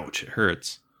and ouch, it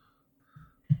hurts.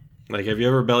 Like, have you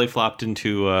ever belly flopped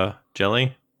into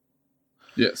jelly?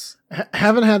 Yes.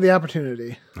 Haven't had the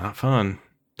opportunity. Not fun.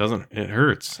 It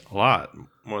hurts a lot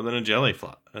more than a jelly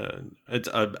flop. It's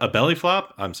a belly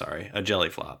flop. I'm sorry, a jelly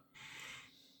flop.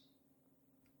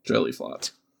 Jelly flop.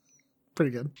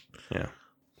 Pretty good. Yeah.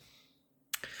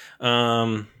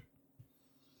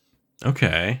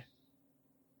 Okay.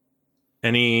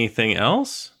 Anything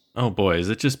else? Oh boy, is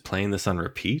it just playing this on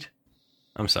repeat?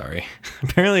 I'm sorry.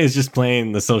 Apparently it's just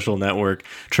playing the Social Network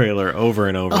trailer over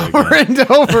and over again. Over and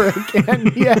over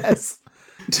again, yes.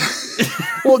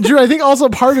 Well, Drew, I think also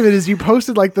part of it is you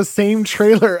posted like the same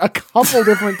trailer a couple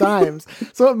different times.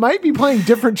 So it might be playing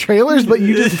different trailers, but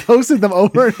you just posted them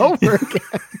over and over again.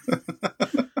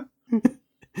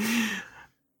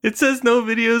 It says no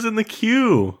videos in the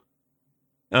queue.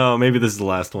 Oh, maybe this is the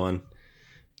last one.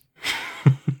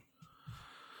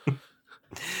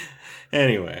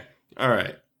 Anyway, all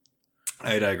right.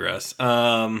 I digress.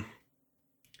 Are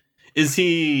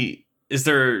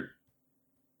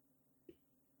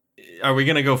we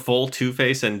going to go full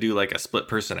Two-Face and do like a split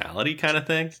personality kind of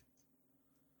thing?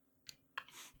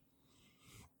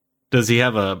 Does he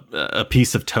have a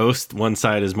piece of toast? One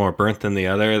side is more burnt than the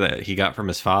other that he got from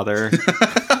his father.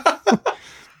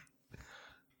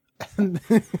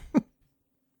 I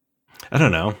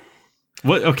don't know.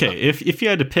 What? Okay, if you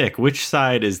had to pick, which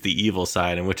side is the evil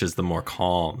side and which is the more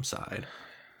calm side?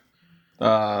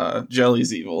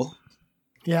 Jelly's evil.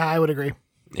 Yeah, I would agree.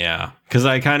 Yeah, because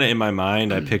I kind of in my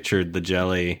mind I pictured the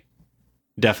jelly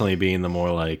definitely being the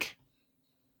more like,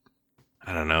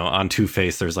 I don't know, on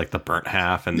Two-Face there's like the burnt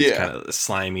half and it's kind of the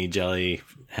slimy jelly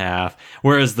half,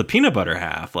 whereas the peanut butter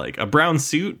half, like a brown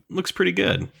suit, looks pretty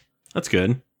good. That's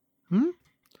good.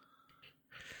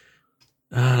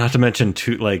 Not to mention,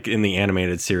 like in the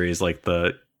animated series, like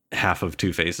the half of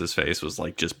Two-Face's face was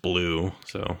like just blue,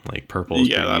 so like purple is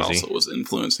pretty that easy. also was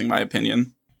influencing my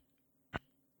opinion.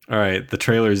 All right, the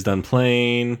trailer's done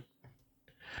playing.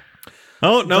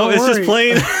 Oh no, Don't it's worry. just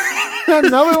playing.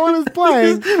 Another one is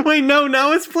playing. Wait, no,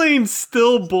 now it's playing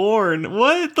Stillborn.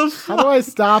 What the fuck?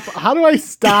 How do I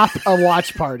stop a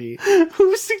watch party?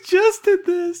 Who suggested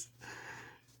this?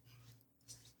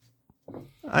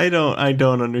 I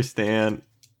don't understand.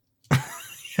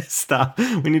 Stop.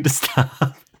 We need to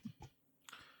stop.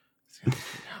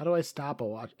 How do I stop a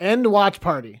watch? End watch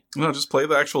party. No, just play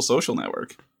the actual social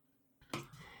network.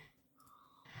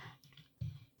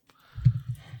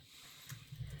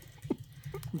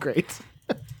 Great.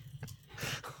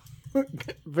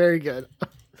 Very good.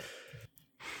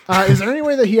 Is there any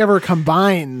way that he ever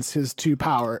combines his two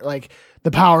power, like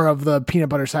the power of the peanut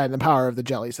butter side and the power of the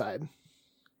jelly side?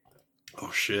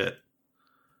 Oh shit!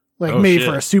 Like maybe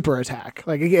for a super attack.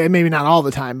 Like again, maybe not all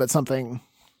the time, but something.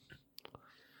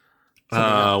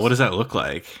 What does that look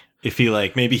like? If he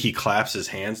like maybe he claps his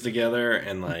hands together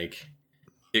and like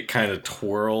it kind of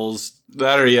twirls.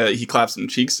 That or yeah, he claps some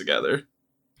cheeks together.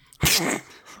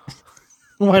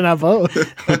 Why not both?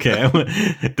 Okay,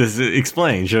 does it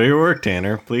explain? Show your work,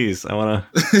 Tanner, please. I want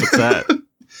to. What's that?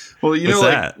 Well, you What's know,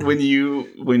 like that? when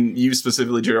you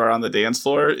specifically are on the dance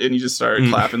floor and you just start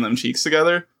clapping them cheeks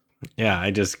together. Yeah,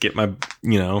 I just get my,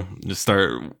 just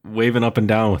start waving up and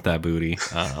down with that booty.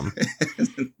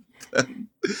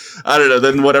 I don't know.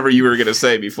 Then whatever you were gonna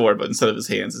say before, but instead of his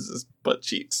hands, it's his butt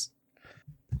cheeks.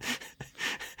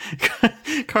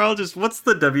 Carl, what's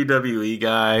the WWE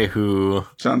guy who?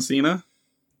 John Cena?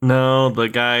 No, the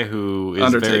guy who is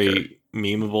Undertaker. very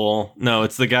memeable. No,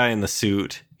 it's the guy in the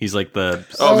suit. He's like the.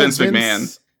 Oh, Vince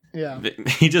McMahon. Yeah.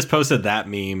 He just posted that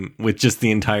meme with just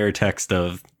the entire text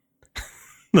of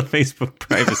the Facebook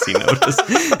privacy notice.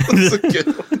 That's a good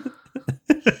one.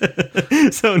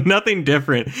 So nothing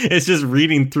different. It's just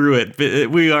reading through it.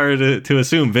 We are to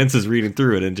assume Vince is reading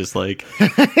through it and just like.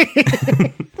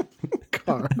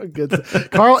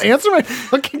 Carl, answer my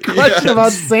fucking question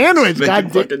about sandwich.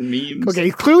 God fucking memes. Okay,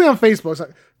 he's clearly on Facebook.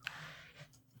 So.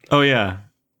 Oh yeah,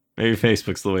 maybe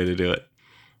Facebook's the way to do it.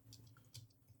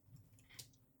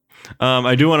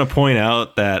 I do want to point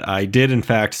out that I did in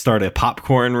fact start a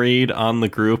popcorn read on the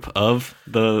group of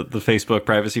the Facebook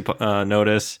privacy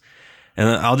notice, and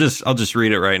I'll just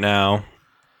read it right now.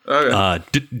 Okay.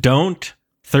 Don't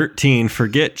 13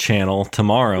 forget channel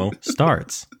tomorrow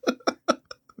starts.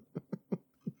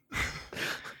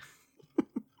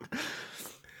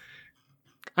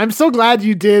 I'm so glad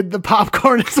you did the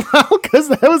popcorn as well, because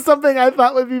that was something I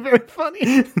thought would be very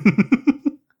funny.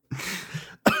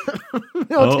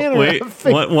 Tanner, wait,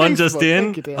 one just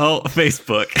in?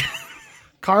 Facebook.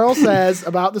 Carl says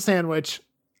about the sandwich,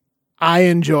 I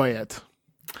enjoy it.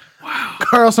 Wow.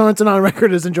 Carl Sorensen on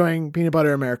record is enjoying peanut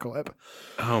butter and Miracle Whip.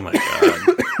 Oh my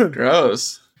god.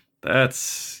 Gross. I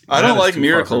don't like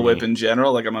Miracle Whip in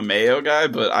general. Like I'm a mayo guy,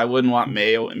 but I wouldn't want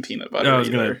mayo and peanut butter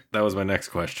either. That was my next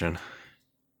question.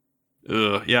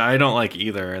 Ugh, yeah, I don't like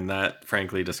either, and that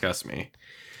frankly disgusts me.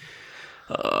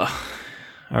 All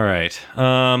right.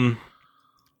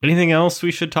 Anything else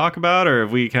we should talk about, or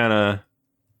have we kind of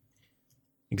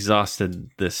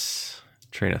exhausted this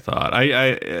train of thought?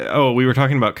 We were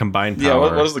talking about combined power. Yeah,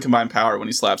 what is the combined power when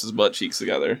he slaps his butt cheeks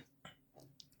together?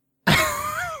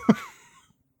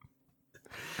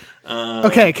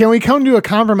 Okay, can we come to a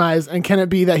compromise, and can it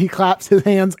be that he claps his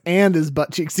hands and his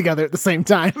butt cheeks together at the same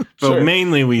time? But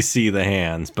mainly we see the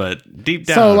hands, but deep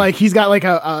down. So like he's got like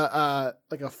a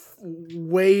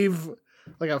wave,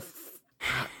 like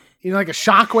a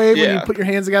shock wave when you put your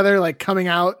hands together, like coming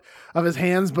out of his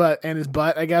hands, and his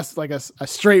butt, I guess, like a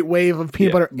straight wave of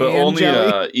peanut butter. But and only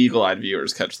jelly. eagle-eyed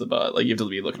viewers catch the butt. Like you have to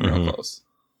be looking real close.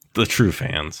 The true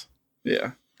fans.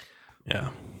 Yeah.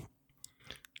 Yeah.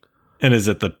 And is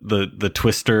it the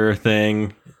twister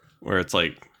thing where it's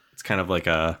kind of like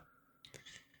what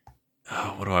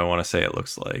do I want to say it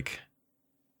looks like?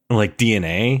 Like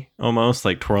DNA almost,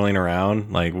 like twirling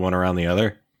around, like one around the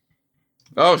other.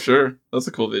 Oh, sure. That's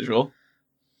a cool visual.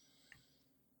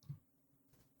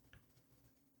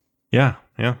 Yeah,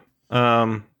 yeah.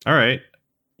 All right.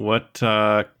 What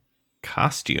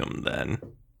costume then?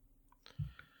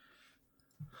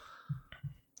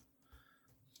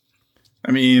 I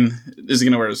mean, is he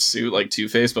gonna wear a suit like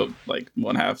Two-Face, but like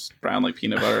one half's brown like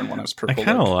peanut butter and one half's purple? I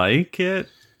kind of like it.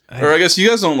 Or I guess you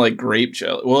guys don't like grape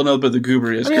jelly. Well, no, but the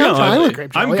goober is. I'm fine with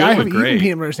grape jelly. I'm good I with haven't grape. eaten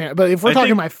peanut butter sandwich, but if we're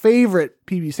talking my favorite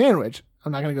PB sandwich,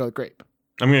 I'm not going to go with grape.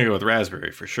 I'm going to go with raspberry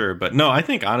for sure. But no, I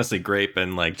think honestly grape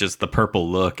and like just the purple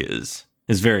look is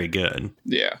very good.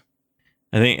 Yeah.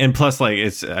 I think, and plus like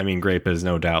grape is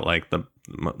no doubt like the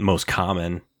most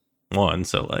common one.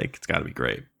 So like it's got to be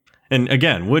grape. And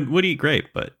again, would eat grape,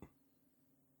 but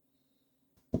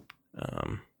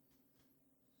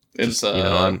it's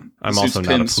I'm also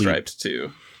not a pinstriped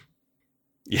too.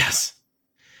 Yes.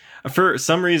 For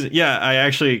some reason, yeah, I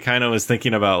actually kind of was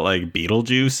thinking about like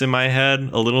Beetlejuice in my head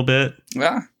a little bit.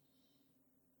 Yeah.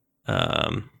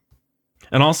 And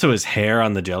also his hair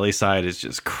on the jelly side is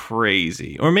just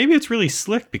crazy. Or maybe it's really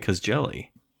slick because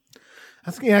jelly.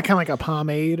 That's kind of like a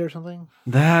pomade or something.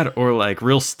 That or like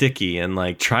real sticky and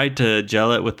like tried to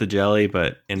gel it with the jelly,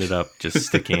 but ended up just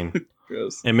sticking.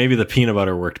 Gross. And maybe the peanut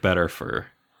butter worked better for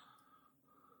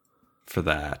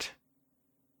that.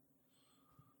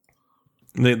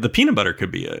 The peanut butter could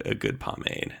be a good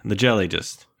pomade. The jelly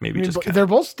just maybe just they're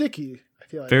both sticky. I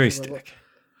feel like very stick.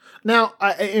 Now,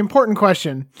 important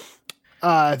question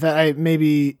that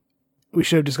maybe we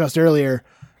should have discussed earlier: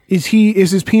 is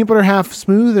his peanut butter half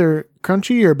smooth or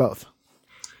crunchy or both?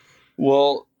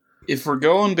 Well, if we're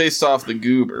going based off the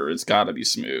goober, it's got to be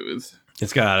smooth.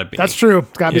 It's gotta be. That's true.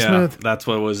 It's gotta be smooth. That's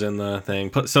what was in the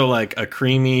thing. So like a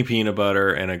creamy peanut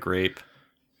butter and a grape.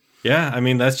 Yeah, I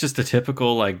mean that's just a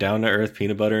typical like down to earth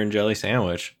peanut butter and jelly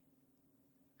sandwich.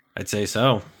 I'd say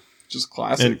so. Just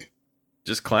classic.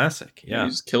 Just classic. Yeah.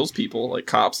 He just kills people like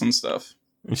cops and stuff.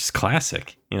 It's just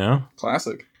classic, you know?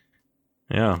 Classic.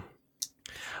 Yeah.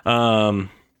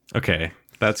 Okay,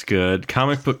 that's good.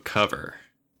 Comic book cover.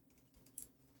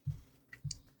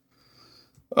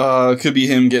 Could be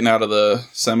him getting out of the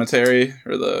cemetery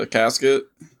or the casket.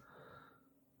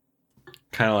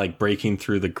 Kind of like breaking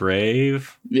through the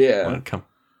grave. Yeah.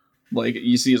 Like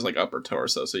you see his like upper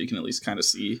torso, so you can at least kind of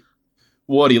see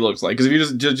what he looks like. Because if you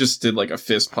just did like a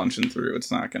fist punching through,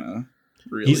 it's not gonna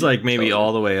really. He's like maybe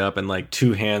all the way up and like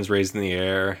two hands raised in the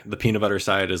air. The peanut butter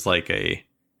side is like a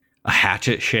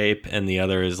hatchet shape, and the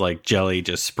other is like jelly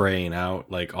just spraying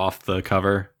out like off the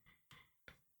cover.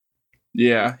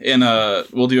 Yeah, and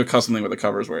we'll do a custom thing with the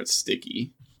covers where it's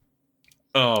sticky.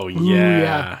 Oh yeah, Ooh,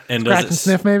 yeah. And scratch and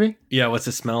sniff maybe. Yeah, what's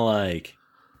it smell like?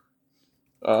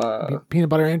 Peanut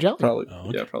butter and jelly. Probably. Oh,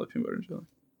 okay. Yeah, probably peanut butter and jelly.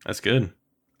 That's good.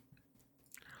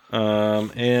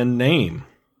 And name.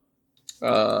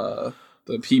 The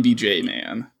PB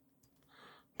man.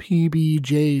 PB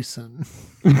Jason.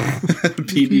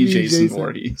 PB Jason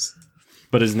Voorhees.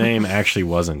 But his name actually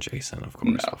wasn't Jason, of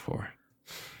course, before.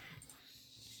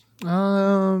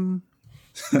 The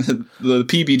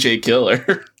PBJ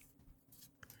killer.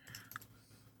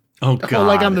 Oh god! Oh,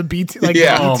 like on the BT. Like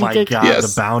yeah. Oh my god!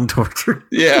 Yes. The bound torture.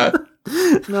 Yeah.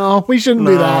 No, we shouldn't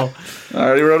do that. I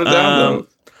already wrote it down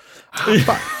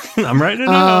though. I'm writing it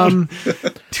down.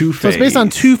 Two-Face. So it's based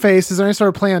on Two-Face. Is there any sort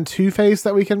of play on Two-Face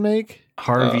that we can make?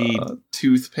 Harvey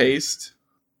toothpaste.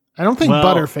 I don't think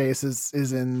Butterface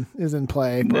is in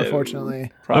play, No,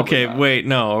 unfortunately. Okay, not. wait,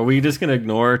 no. Are we just gonna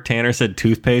ignore Tanner said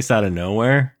toothpaste out of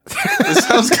nowhere? This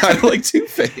sounds kind of like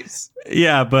Two-Face.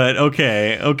 Yeah, but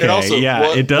okay. And also,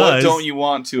 Yeah, it does. What don't you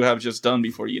want to have just done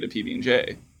before you eat a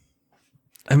PB&J?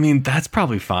 I mean, that's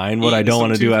probably fine. What I don't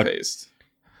want to do after.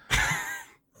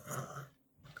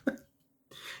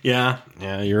 Yeah,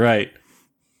 you're right.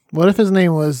 What if his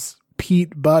name was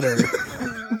Pete Butter?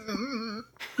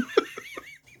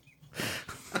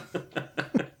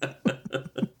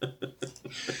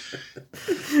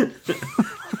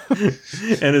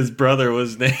 And his brother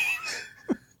was named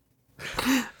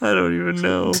I don't even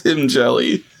know. Tim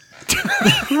Jelly.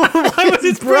 Why was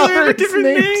his brother have a different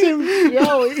name? Tim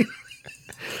Jelly.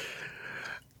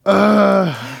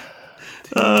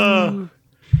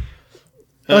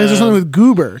 Is there something with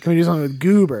Goober? Can we do something with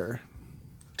Goober?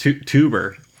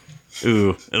 Tuber.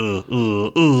 Ooh.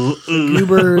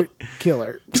 Goober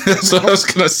killer. That's what I was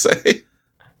gonna say.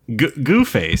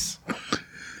 Goo-Face.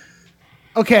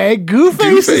 Okay,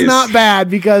 Goo-Face is not bad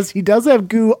because he does have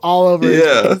goo all over his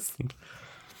face.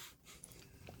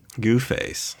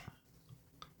 Goo-Face.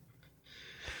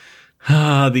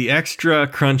 The extra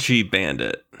crunchy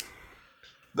bandit.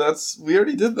 We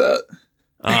already did that.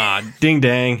 Ding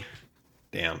dang.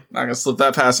 Damn. Not gonna slip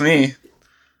that past me.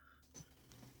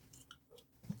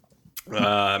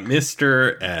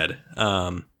 Mr. Ed.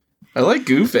 I like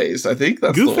Goo-Face. I think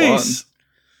that's the one.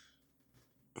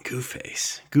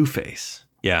 Goo-Face.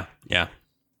 Yeah.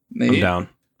 Nate? I'm down.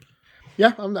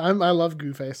 Yeah, I love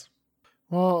Goo-Face.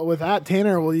 Well, with that,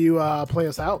 Tanner, will you play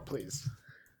us out, please?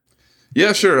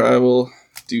 Yeah, sure. I will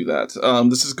do that.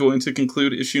 This is going to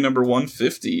conclude issue number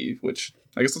 150, which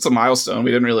I guess that's a milestone.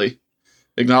 We didn't really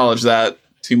acknowledge that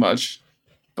too much,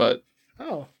 but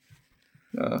oh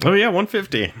yeah,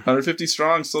 150. 150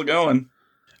 strong, still going.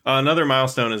 Another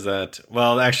milestone is that,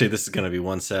 well, actually, this is going to be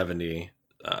 170.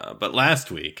 But last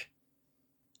week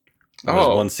it was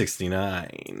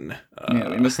 169. Yeah,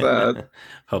 we missed that.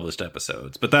 Published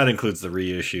episodes, but that includes the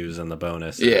reissues and the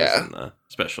bonuses and the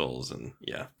specials and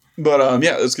yeah. But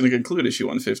yeah, it's going to conclude issue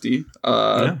 150.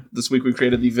 This week we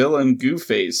created the villain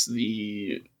Goo-Face,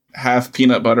 the half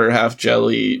peanut butter, half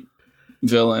jelly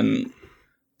villain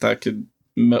that could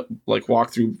like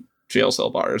walk through jail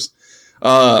cell bars.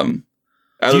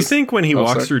 Do you think when he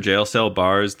walks through jail cell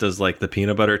bars, does like the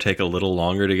peanut butter take a little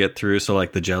longer to get through? So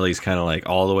like the jelly's kind of like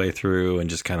all the way through and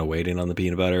just kind of waiting on the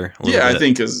peanut butter? Yeah, I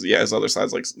think his other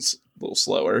side's like a little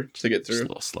slower to get through. Just a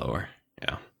little slower.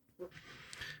 Yeah.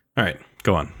 All right,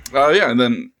 go on. And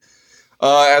then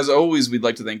as always, we'd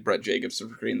like to thank Brett Jacobs for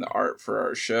creating the art for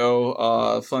our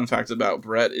show. Fun fact about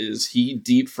Brett is he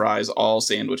deep fries all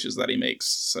sandwiches that he makes.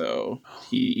 So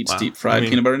he eats deep fried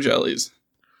peanut butter and jellies.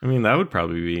 I mean, that would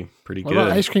probably be pretty good. What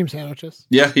about ice cream sandwiches?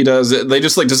 Yeah, he does. They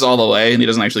just like just all the way, and he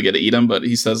doesn't actually get to eat them, but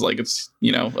he says like it's,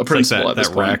 a principle like at this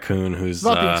that point. Raccoon who's it's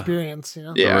about the experience,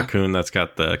 The raccoon that's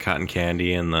got the cotton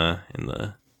candy in the.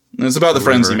 And it's about the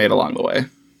friends he made along the way.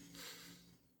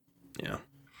 Yeah.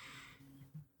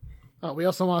 We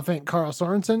also want to thank Carl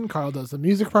Sorensen. Carl does the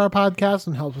music for our podcast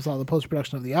and helps with all the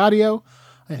post-production of the audio.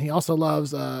 And he also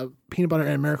loves peanut butter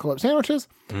and Miracle Whip sandwiches.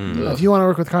 If you want to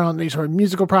work with Carl on any sort of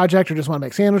musical project or just want to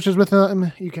make sandwiches with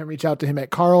him, you can reach out to him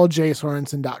at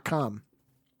carljsorensen.com.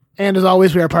 And as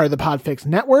always, we are part of the Podfix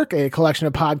Network, a collection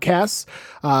of podcasts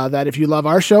that if you love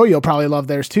our show, you'll probably love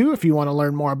theirs too. If you want to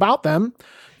learn more about them,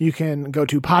 you can go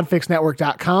to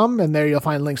podfixnetwork.com, and there you'll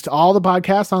find links to all the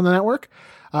podcasts on the network,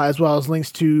 as well as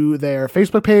links to their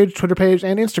Facebook page, Twitter page,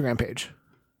 and Instagram page.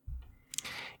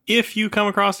 If you come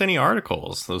across any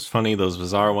articles, those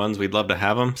bizarre ones, we'd love to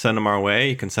have them. Send them our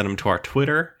way. You can send them to our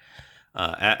Twitter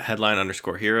at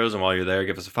headline_heroes. And while you're there,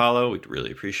 give us a follow. We'd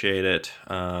really appreciate it.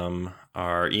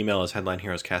 Our email is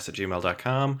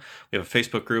headlineheroescast@gmail.com. We have a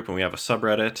Facebook group and we have a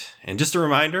subreddit. And just a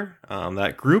reminder,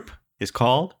 that group is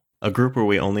called a group where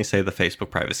we only say the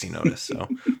Facebook privacy notice. So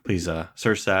please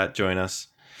search that, join us.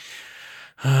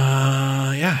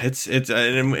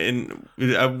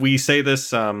 We say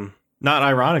this not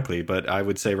ironically, but I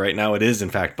would say right now it is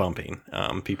in fact bumping.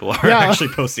 People are actually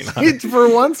posting on it.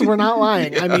 For once, we're not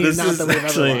lying. I mean, not that we've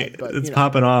actually, ever lied, but it's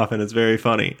popping off and it's very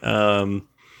funny.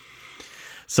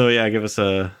 So yeah, give us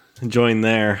a join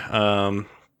there.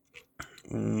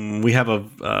 We have a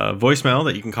voicemail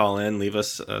that you can call in, leave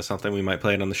us something, we might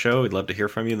play it on the show. We'd love to hear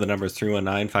from you. The number is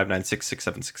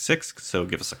 319-596-6766. So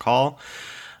give us a call.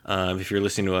 If you're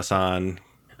listening to us on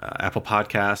Apple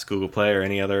Podcasts, Google Play, or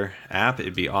any other app,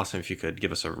 it'd be awesome if you could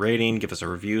give us a rating, give us a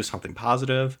review, something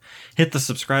positive. Hit the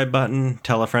subscribe button,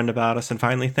 tell a friend about us, and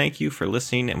finally, thank you for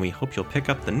listening, and we hope you'll pick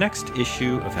up the next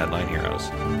issue of Headline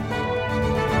Heroes.